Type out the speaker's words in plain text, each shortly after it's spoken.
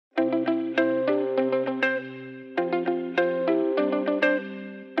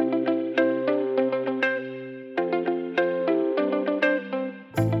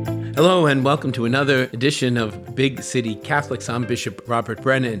Hello and welcome to another edition of Big City Catholics. I'm Bishop Robert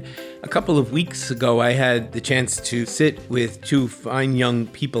Brennan. A couple of weeks ago, I had the chance to sit with two fine young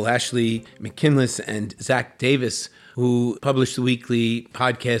people, Ashley McKinless and Zach Davis, who published the weekly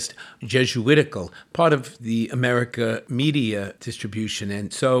podcast Jesuitical, part of the America Media distribution.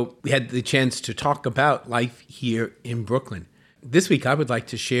 And so we had the chance to talk about life here in Brooklyn. This week, I would like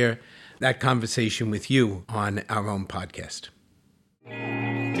to share that conversation with you on our own podcast.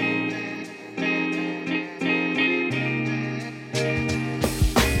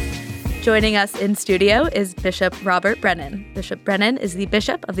 Joining us in studio is Bishop Robert Brennan. Bishop Brennan is the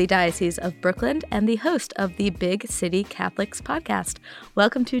Bishop of the Diocese of Brooklyn and the host of the Big City Catholics podcast.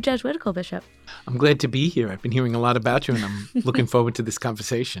 Welcome to Jesuitical, Bishop. I'm glad to be here. I've been hearing a lot about you, and I'm looking forward to this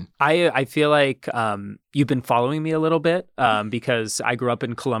conversation. I feel like you've been following me a little bit because I grew up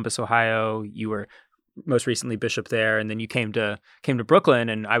in Columbus, Ohio. You were most recently bishop there, and then you came to Brooklyn,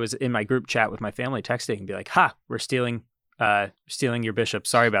 and I was in my group chat with my family texting and be like, we're stealing your bishop.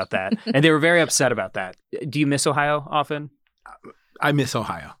 Sorry about that. And they were very upset about that. Do you miss Ohio often? I miss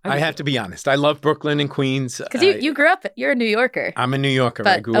Ohio. I have to be honest. I love Brooklyn and Queens. Because you grew up, you're a New Yorker. I'm a New Yorker.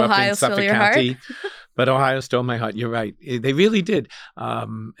 But I grew Ohio up in Suffolk stole your County. heart? But Ohio stole my heart. You're right. They really did.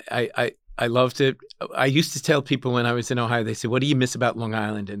 I loved it. I used to tell people when I was in Ohio, they said, what do you miss about Long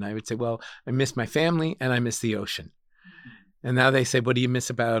Island? And I would say, well, I miss my family and I miss the ocean. And now they say, what do you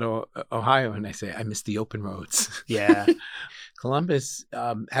miss about Ohio? And I say, I miss the open roads. Yeah. Columbus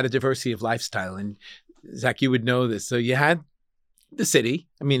had a diversity of lifestyle. And Zach, you would know this. So you had the city.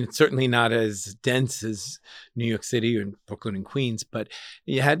 I mean, it's certainly not as dense as New York City or Brooklyn and Queens, but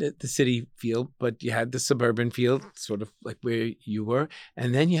you had the city feel, but you had the suburban feel, sort of like where you were.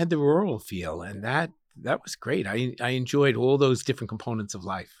 And then you had the rural feel. And that was great. I enjoyed all those different components of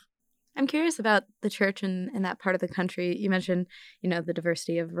life. I'm curious about the church in that part of the country. You mentioned, the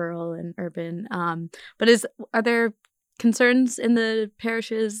diversity of rural and urban. But are there concerns in the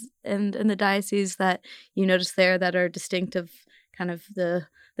parishes and in the diocese that you notice there that are distinct of kind of the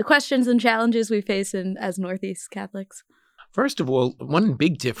questions and challenges we face as Northeast Catholics? First of all, one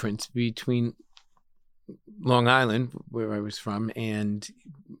big difference between Long Island, where I was from, and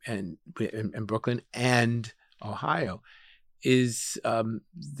Brooklyn and Ohio is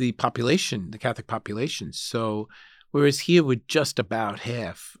the population, the Catholic population. So whereas here we're just about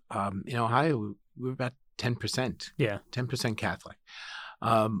half, in Ohio we're about 10%. Yeah. 10% Catholic.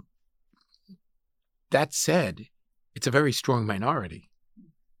 That said, it's a very strong minority.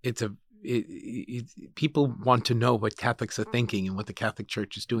 People want to know what Catholics are thinking and what the Catholic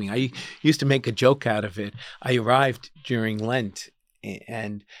Church is doing. I used to make a joke out of it. I arrived during Lent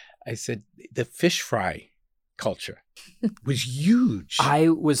and I said, the fish fry culture was huge. I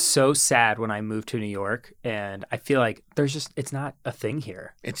was so sad when I moved to New York, and I feel like it's not a thing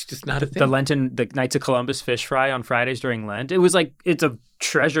here. It's just not a thing. The Knights of Columbus fish fry on Fridays during Lent. It was like, it's a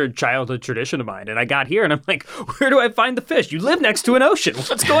treasured childhood tradition of mine. And I got here and I'm like, where do I find the fish? You live next to an ocean.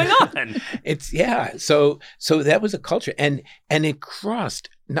 What's going on? So that was a culture. And it crossed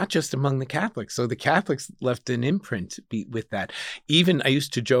not just among the Catholics. So the Catholics left an imprint with that. Even I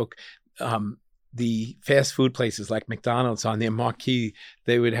used to joke, the fast food places like McDonald's, on their marquee,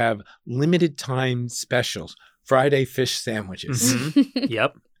 they would have limited time specials, Friday fish sandwiches. Mm-hmm.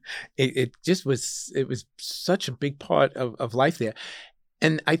 Yep. It was such a big part of life there.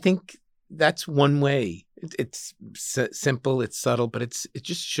 And I think that's one way. It's simple, it's subtle, but it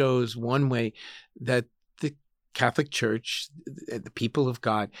just shows one way that the Catholic Church, the people of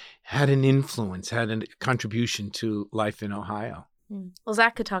God, had an influence, had a contribution to life in Ohio. Well,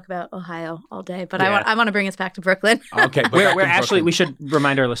 Zach could talk about Ohio all day, but yeah. I want to bring us back to Brooklyn. Okay, we're Ashley. We should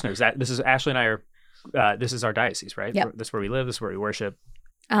remind our listeners that this is Ashley and I are. This is our diocese, right? Yep. This is where we live. This is where we worship.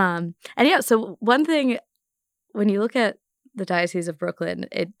 So one thing, when you look at the Diocese of Brooklyn,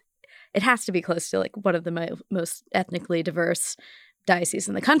 it has to be close to like one of the most ethnically diverse dioceses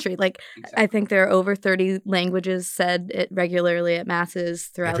in the country. Like, exactly. I think there are over 30 languages said regularly at masses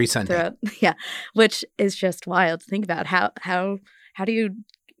throughout every Sunday. Yeah, which is just wild to think about. How do you,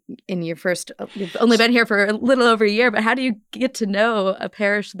 in your first, you've only been here for a little over a year, but how do you get to know a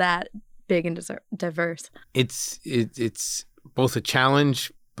parish that big and diverse? It's both a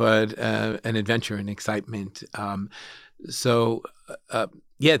challenge, but an adventure and excitement. This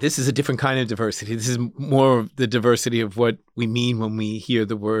is a different kind of diversity. This is more of the diversity of what we mean when we hear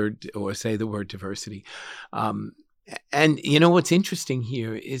the word or say the word diversity. And what's interesting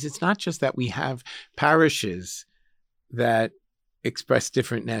here is it's not just that we have parishes that express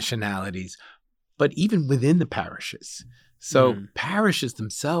different nationalities, but even within the parishes. So parishes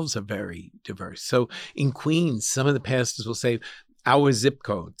themselves are very diverse. So in Queens, some of the pastors will say, our zip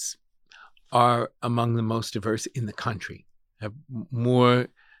codes are among the most diverse in the country, have more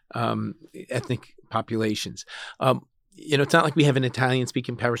ethnic populations. It's not like we have an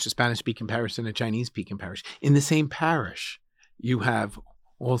Italian-speaking parish, a Spanish-speaking parish, and a Chinese-speaking parish. In the same parish, you have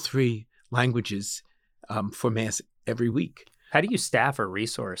all three languages for Mass every week. How do you staff or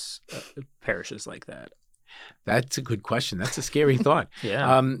resource parishes like that? That's a good question. That's a scary thought.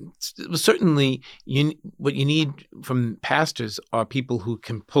 Yeah. Certainly, what you need from pastors are people who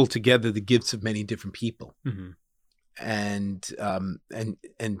can pull together the gifts of many different people, and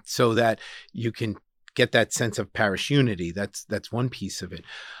so that you can get that sense of parish unity. That's one piece of it.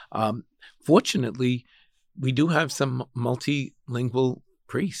 Fortunately, we do have some multilingual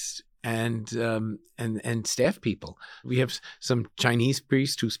priests and staff people. We have some Chinese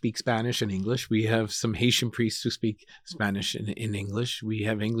priests who speak Spanish and English. We have some Haitian priests who speak Spanish and in English. We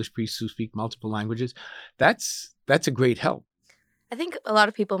have English priests who speak multiple languages. That's a great help. I think a lot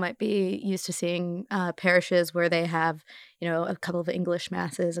of people might be used to seeing parishes where they have, a couple of English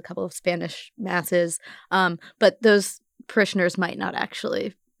masses, a couple of Spanish masses, but those parishioners might not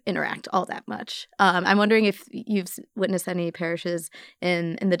actually interact all that much. I'm wondering if you've witnessed any parishes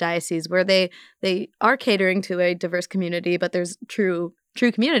in the diocese where they are catering to a diverse community, but there's true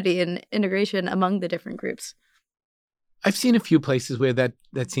community and integration among the different groups. I've seen a few places where that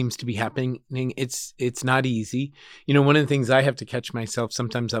seems to be happening. It's not easy. One of the things I have to catch myself,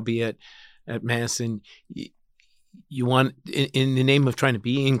 sometimes I'll be at Mass and you want, in the name of trying to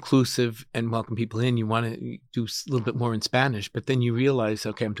be inclusive and welcome people in, you want to do a little bit more in Spanish, but then you realize,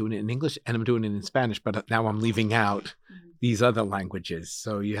 okay, I'm doing it in English and I'm doing it in Spanish, but now I'm leaving out these other languages.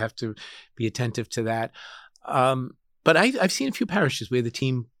 So you have to be attentive to that. But I've seen a few parishes where the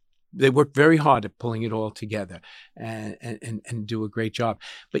team, they work very hard at pulling it all together and do a great job.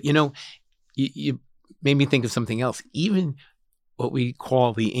 But, you made me think of something else. Even what we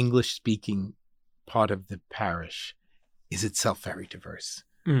call the English-speaking part of the parish is itself very diverse.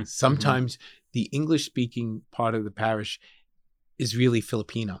 Sometimes the English-speaking part of the parish is really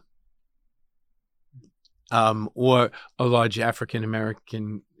Filipino, or a large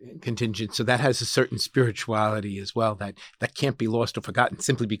African-American contingent. So that has a certain spirituality as well that can't be lost or forgotten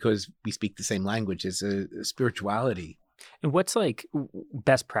simply because we speak the same language. As a spirituality. And what's like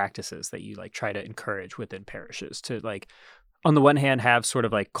best practices that you like try to encourage within parishes to like, on the one hand, have sort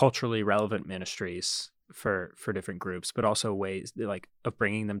of like culturally relevant ministries for different groups, but also ways like of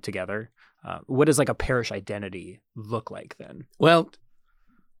bringing them together? What does like a parish identity look like then? Well,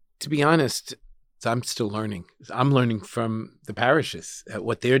 to be honest, I'm still learning. I'm learning from the parishes at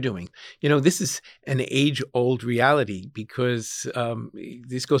what they're doing. This is an age-old reality because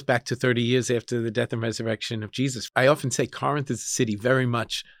this goes back to 30 years after the death and resurrection of Jesus. I often say Corinth is a city very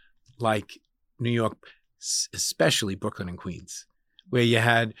much like New York, especially Brooklyn and Queens, where you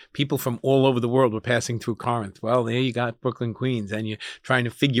had people from all over the world were passing through Corinth. Well, there you got Brooklyn, Queens, and you're trying to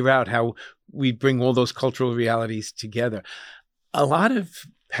figure out how we bring all those cultural realities together. A lot of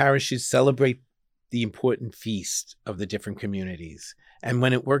parishes celebrate the important feast of the different communities. And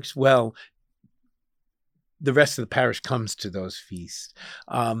when it works well, the rest of the parish comes to those feasts.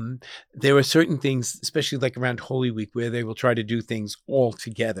 There are certain things, especially like around Holy Week, where they will try to do things all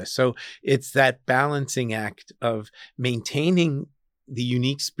together. So it's that balancing act of maintaining the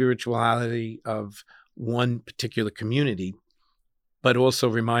unique spirituality of one particular community, but also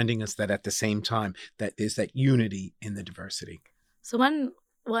reminding us that at the same time that there's that unity in the diversity. So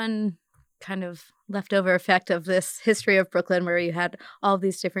one kind of leftover effect of this history of Brooklyn, where you had all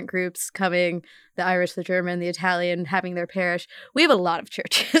these different groups coming, the Irish, the German, the Italian, having their parish. We have a lot of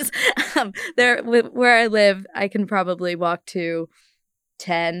churches. Where I live, I can probably walk to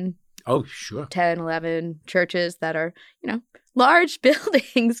 10, 11 churches that are, large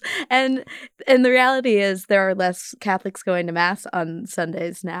buildings. And the reality is there are less Catholics going to Mass on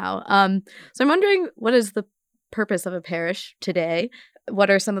Sundays now. So I'm wondering, what is the purpose of a parish today?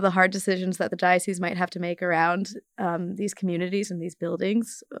 What are some of the hard decisions that the diocese might have to make around these communities and these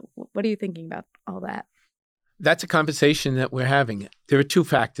buildings? What are you thinking about all that? That's a conversation that we're having. There are two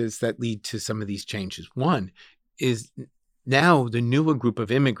factors that lead to some of these changes. One is now the newer group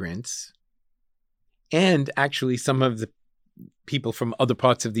of immigrants and actually some of the people from other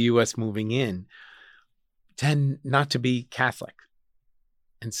parts of the U.S. moving in tend not to be Catholic.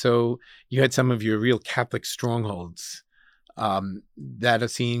 And so you had some of your real Catholic strongholds that are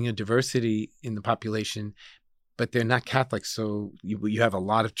seeing a diversity in the population, but they're not Catholic. So you have a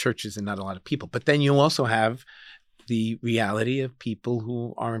lot of churches and not a lot of people. But then you also have the reality of people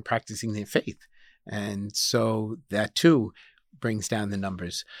who aren't practicing their faith. And so that too brings down the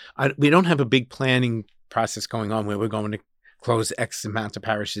numbers. We don't have a big planning process going on where we're going to close X amount of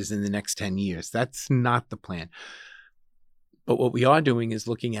parishes in the next 10 years. That's not the plan. But what we are doing is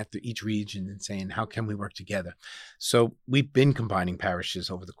looking at each region and saying, how can we work together? So we've been combining parishes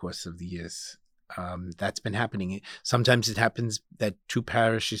over the course of the years. That's been happening. Sometimes it happens that two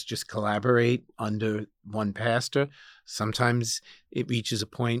parishes just collaborate under one pastor. Sometimes it reaches a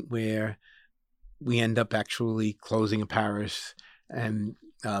point where we end up actually closing a parish and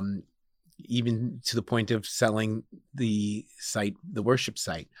even to the point of selling the site, the worship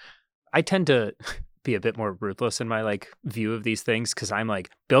site. I tend to be a bit more ruthless in my view of these things because I'm like,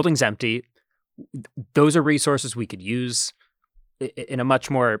 building's empty. Those are resources we could use in a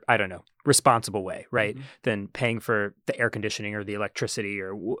much more, responsible way, right? Mm-hmm. Than paying for the air conditioning or the electricity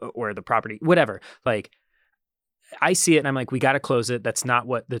or the property, whatever. I see it and I'm like, we got to close it. That's not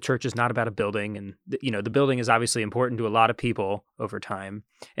what the church is, not about a building. And, the building is obviously important to a lot of people over time.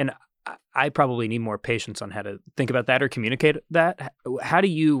 And I probably need more patience on how to think about that or communicate that. How do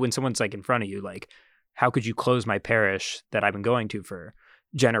you, when someone's in front of you, how could you close my parish that I've been going to for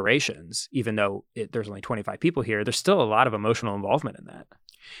generations, even though there's only 25 people here? There's still a lot of emotional involvement in that.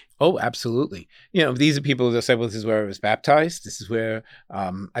 Oh, absolutely. These are people that say, well, this is where I was baptized. This is where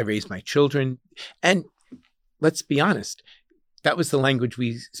I raised my children. And let's be honest, that was the language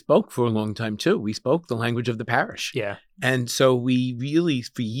we spoke for a long time, too. We spoke the language of the parish. Yeah. And so we really,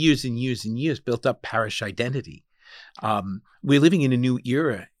 for years and years and years, built up parish identity. We're living in a new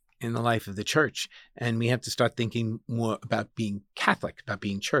era in the life of the church, and we have to start thinking more about being Catholic, about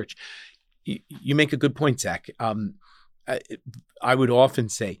being church. You make a good point, Zach. I would often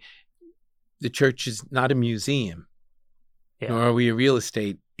say the church is not a museum, nor are we a real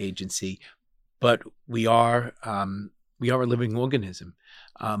estate agency, but we are a living organism.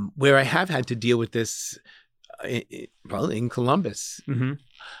 Where I have had to deal with this, in Columbus,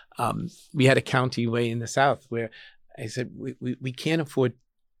 mm-hmm. We had a county way in the South where I said we can't afford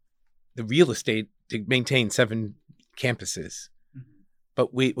the real estate to maintain 7 campuses.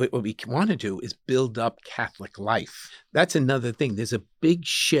 But what we want to do is build up Catholic life. That's another thing. There's a big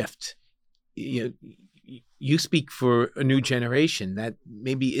shift. You speak for a new generation that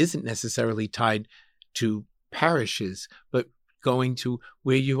maybe isn't necessarily tied to parishes, but going to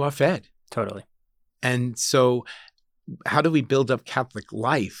where you are fed. Totally. And so how do we build up Catholic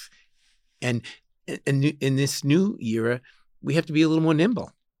life? And in this new era, we have to be a little more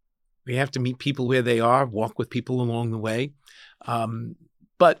nimble. We have to meet people where they are, walk with people along the way.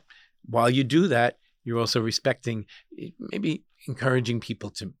 But while you do that, you're also respecting, maybe encouraging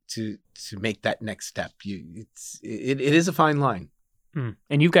people to make that next step. It is a fine line.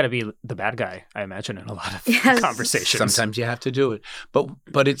 And you've got to be the bad guy, I imagine, in a lot of conversations. Sometimes you have to do it.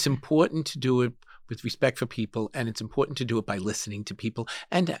 But it's important to do it with respect for people, and it's important to do it by listening to people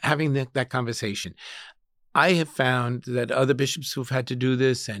and having that conversation. I have found that other bishops who've had to do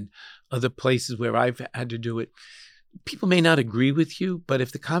this and other places where I've had to do it, people may not agree with you, but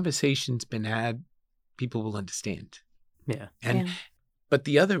if the conversation's been had, people will understand. Yeah. But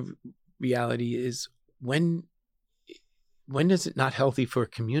the other reality is when is it not healthy for a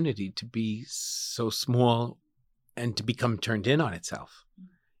community to be so small and to become turned in on itself?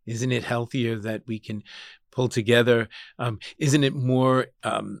 Isn't it healthier that we can pull together? Isn't it more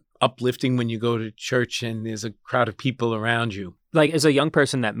uplifting when you go to church and there's a crowd of people around you? As a young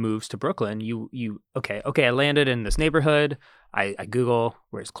person that moves to Brooklyn, I landed in this neighborhood. I Google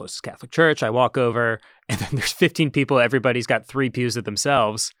where's the closest Catholic church. I walk over, and then there's 15 people. Everybody's got 3 pews to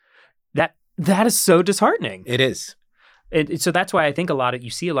themselves. That is so disheartening. It is. And so that's why I think you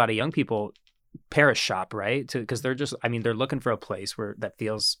see a lot of young people parish shop, right? Because they're just, they're looking for a place that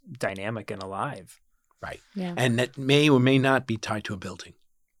feels dynamic and alive. Right. Yeah. And that may or may not be tied to a building.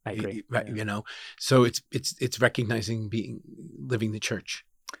 I agree. Right. Yeah. So it's recognizing living the church.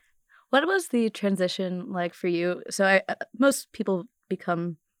 What was the transition like for you? So most people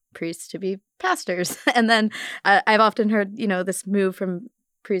become priests to be pastors. And then I've often heard, this move from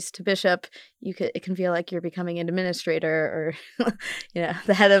priest to bishop, it can feel like you're becoming an administrator or,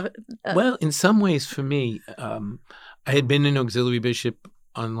 the head of... Well, in some ways for me, I had been an auxiliary bishop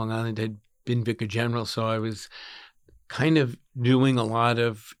on Long Island, had been vicar general, so I was kind of doing a lot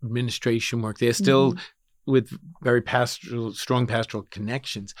of administration work. They're still with very strong pastoral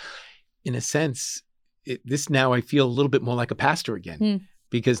connections. In a sense, this now I feel a little bit more like a pastor again,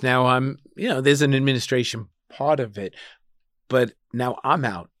 because now I'm, there's an administration part of it, but now I'm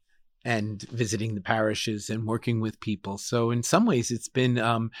out and visiting the parishes and working with people. So in some ways, it's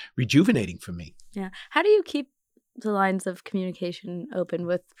been rejuvenating for me. Yeah. How do you keep the lines of communication open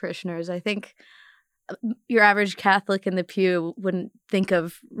with parishioners? I think your average Catholic in the pew wouldn't think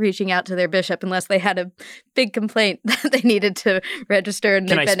of reaching out to their bishop unless they had a big complaint that they needed to register and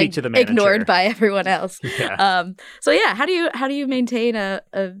they've been ignored by everyone else. Yeah. So yeah, how do you maintain a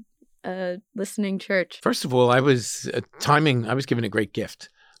listening church? First of all, I was given a great gift.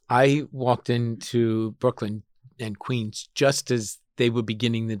 I walked into Brooklyn and Queens just as they were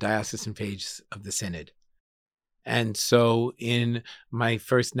beginning the diocesan phase of the synod. And so in my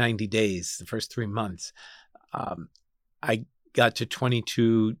first 90 days, the first 3 months, I got to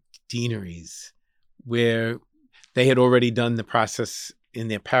 22 deaneries where they had already done the process in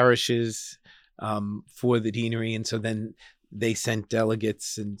their parishes for the deanery. And so then they sent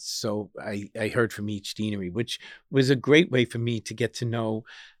delegates. And so I heard from each deanery, which was a great way for me to get to know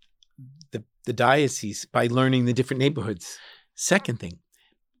the diocese by learning the different neighborhoods. Second thing,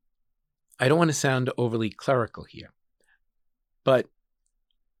 I don't want to sound overly clerical here, but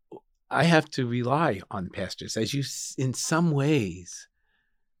I have to rely on pastors. In some ways,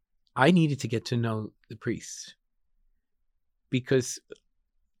 I needed to get to know the priests because,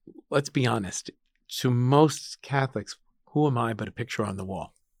 let's be honest, to most Catholics, who am I but a picture on the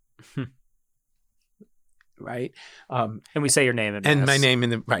wall? Right? And we say your name and my name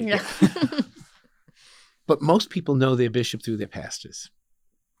in the right. Yeah. But most people know their bishop through their pastors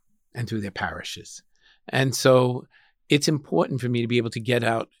and through their parishes. And so it's important for me to be able to get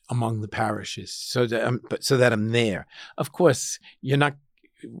out among the parishes so that I'm there. Of course, you're not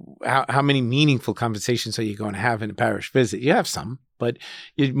how many meaningful conversations are you going to have in a parish visit? You have some, but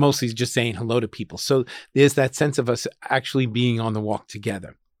you're mostly just saying hello to people. So there's that sense of us actually being on the walk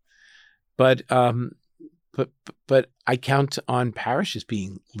together. But I count on parishes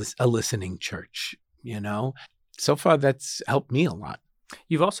being a listening church, So far, that's helped me a lot.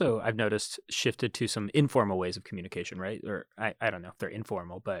 You've also, I've noticed, shifted to some informal ways of communication, right? Or I don't know if they're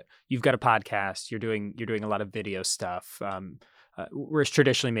informal, but you've got a podcast. You're doing a lot of video stuff. Whereas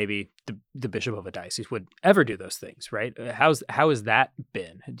traditionally, maybe the bishop of a diocese would ever do those things, right? How has that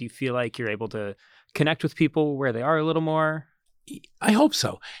been? Do you feel like you're able to connect with people where they are a little more? I hope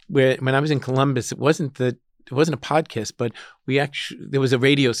so. When I was in Columbus, it wasn't a podcast, but there was a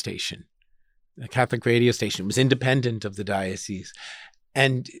radio station, a Catholic radio station. It was independent of the diocese.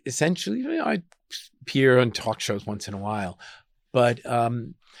 And essentially, I'd appear on talk shows once in a while. But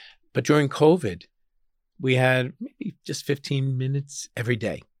during COVID, we had maybe just 15 minutes every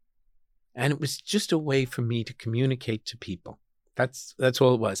day. And it was just a way for me to communicate to people. That's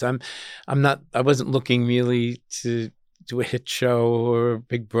all it was. I wasn't looking really to do a hit show or a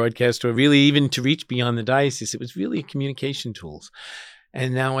big broadcast or really even to reach beyond the diocese. It was really a communication tools.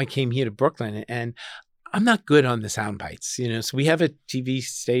 And now I came here to Brooklyn and I'm not good on the sound bites, so we have a TV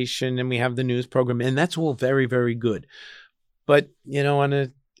station and we have the news program and that's all very, very good. But, on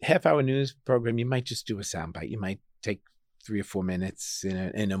a half-hour news program, you might just do a sound bite. You might take 3 or 4 minutes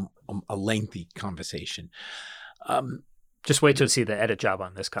in a lengthy conversation. Just wait to see the edit job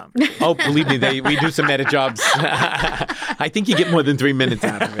on this conversation. Oh, believe me, we do some edit jobs. I think you get more than 3 minutes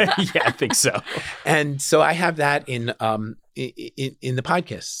out of it. Yeah, I think so. And so I have that in the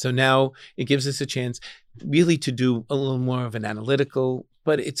podcast. So now it gives us a chance really to do a little more of an analytical,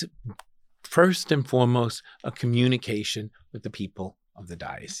 but it's first and foremost a communication with the people of the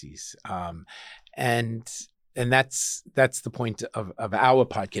diocese. And that's the point of our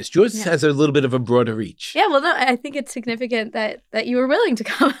podcast. Yours has a little bit of a broader reach. Yeah, well, no, I think it's significant that you were willing to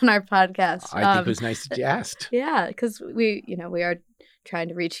come on our podcast. I think it was nice that you asked. Yeah, because we are trying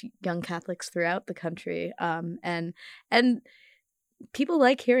to reach young Catholics throughout the country, and people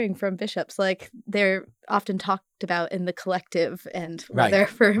like hearing from bishops. Like they're often talked about in the collective, and whether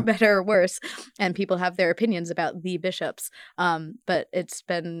for better or worse, and people have their opinions about the bishops. But it's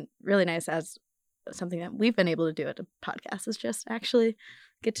been really nice as something that we've been able to do at a podcast is just actually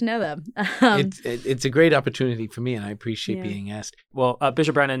get to know them. It's a great opportunity for me, and I appreciate being asked. Well,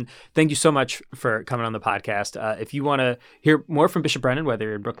 Bishop Brennan, thank you so much for coming on the podcast. If you want to hear more from Bishop Brennan, whether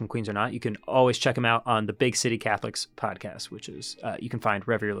you're in Brooklyn, Queens or not, you can always check him out on the Big City Catholics podcast, which is you can find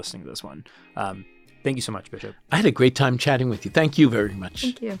wherever you're listening to this one. Thank you so much, Bishop. I had a great time chatting with you. Thank you very much.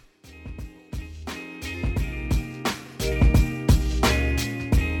 Thank you.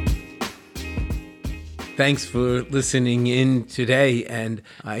 Thanks for listening in today, and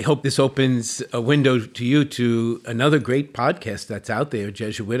I hope this opens a window to you to another great podcast that's out there,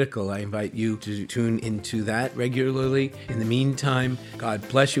 Jesuitical. I invite you to tune into that regularly. In the meantime, God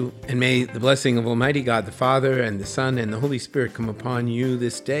bless you, and may the blessing of Almighty God, the Father, and the Son, and the Holy Spirit come upon you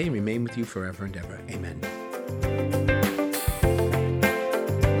this day and remain with you forever and ever. Amen.